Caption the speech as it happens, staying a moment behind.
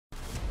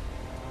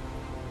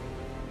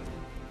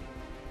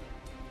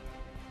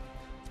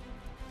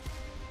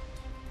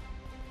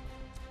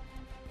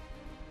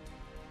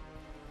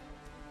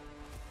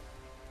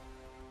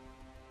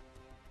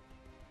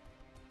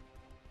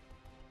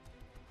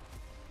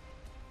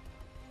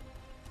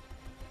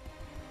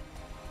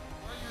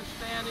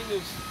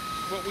is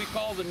what we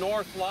call the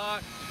north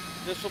lot.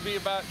 This will be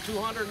about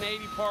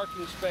 280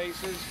 parking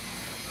spaces.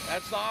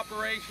 That's the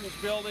operations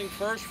building.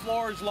 First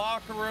floor is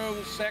locker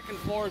rooms, second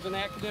floor is an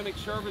academic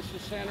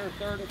services center,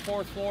 third and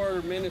fourth floor are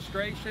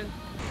administration.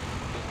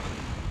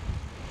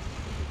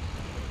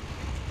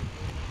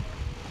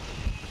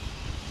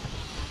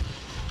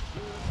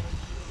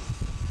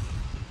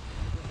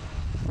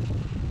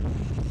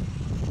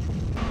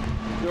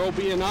 There will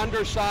be an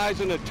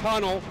undersize and a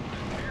tunnel.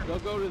 They'll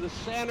go to the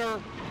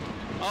center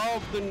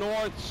of the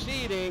north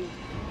seating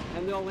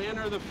and they'll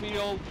enter the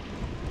field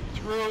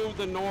through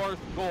the north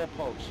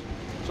goalpost.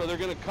 So they're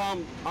going to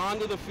come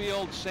onto the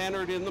field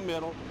centered in the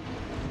middle.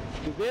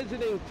 The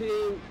visiting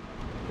team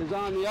is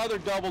on the other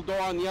double door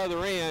on the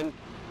other end.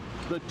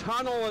 The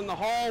tunnel and the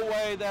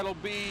hallway that'll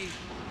be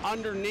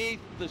underneath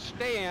the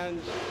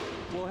stands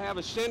will have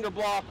a cinder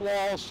block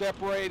wall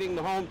separating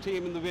the home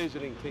team and the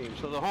visiting team.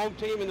 So the home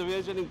team and the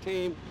visiting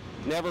team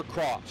never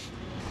cross.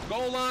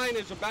 Goal line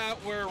is about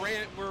where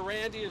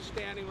Randy is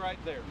standing right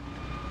there.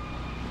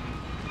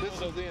 This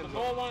is the end zone. The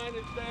goal line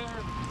is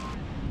there.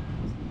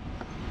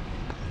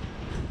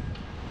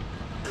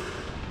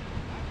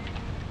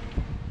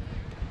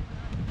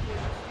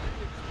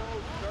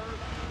 Exposed dirt.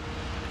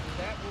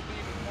 That will be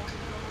the point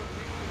zone.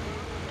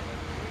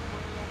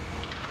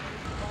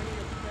 Plenty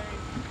of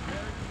space.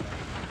 Very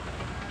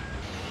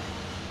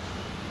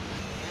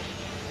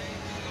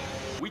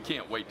safe. We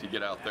can't wait to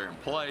get out there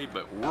and play,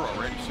 but we're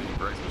already seeing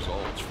great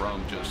results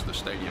from just the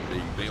stadium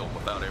being built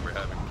without ever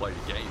having played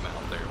a game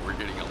out there. We're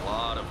getting a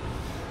lot of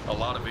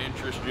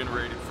interest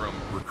generated from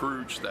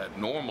recruits that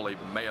normally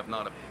may have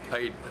not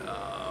paid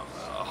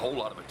a whole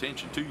lot of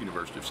attention to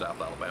University of South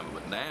Alabama,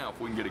 but now if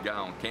we can get a guy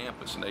on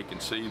campus and they can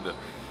see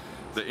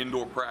the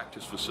indoor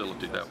practice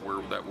facility that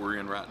we're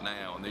in right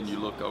now, and then you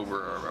look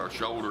over our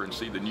shoulder and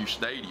see the new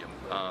stadium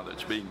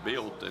that's being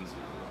built and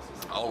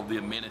all of the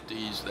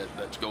amenities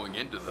that's going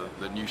into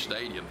the new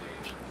stadium.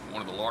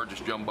 One of the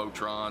largest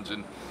jumbotrons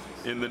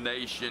in the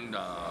nation,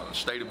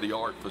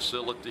 state-of-the-art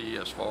facility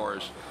as far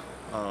as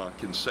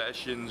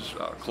concessions,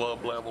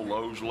 club level,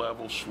 Lowe's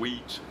level,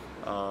 suites.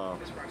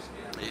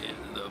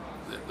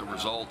 The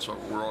results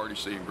we're already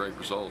seeing great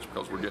results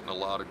because we're getting a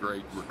lot of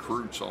great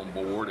recruits on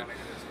board,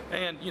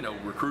 and you know,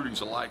 recruiting's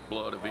the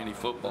lifeblood of any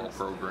football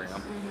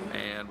program,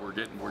 and we're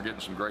getting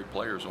some great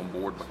players on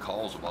board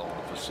because of all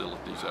the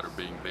facilities that are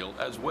being built,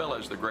 as well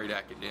as the great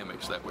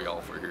academics that we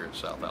offer here at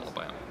South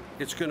Alabama.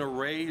 It's going to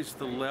raise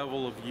the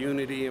level of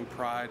unity and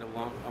pride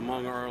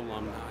among our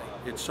alumni.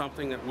 It's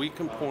something that we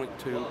can point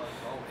to,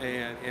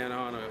 and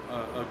on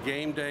a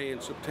game day in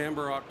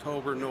September,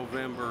 October,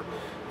 November,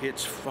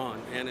 it's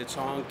fun and it's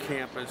on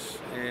campus,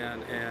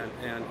 and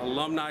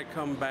alumni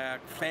come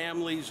back,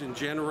 families and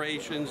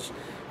generations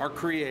are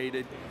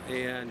created,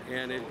 and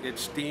it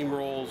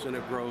steamrolls and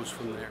it grows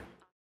from there.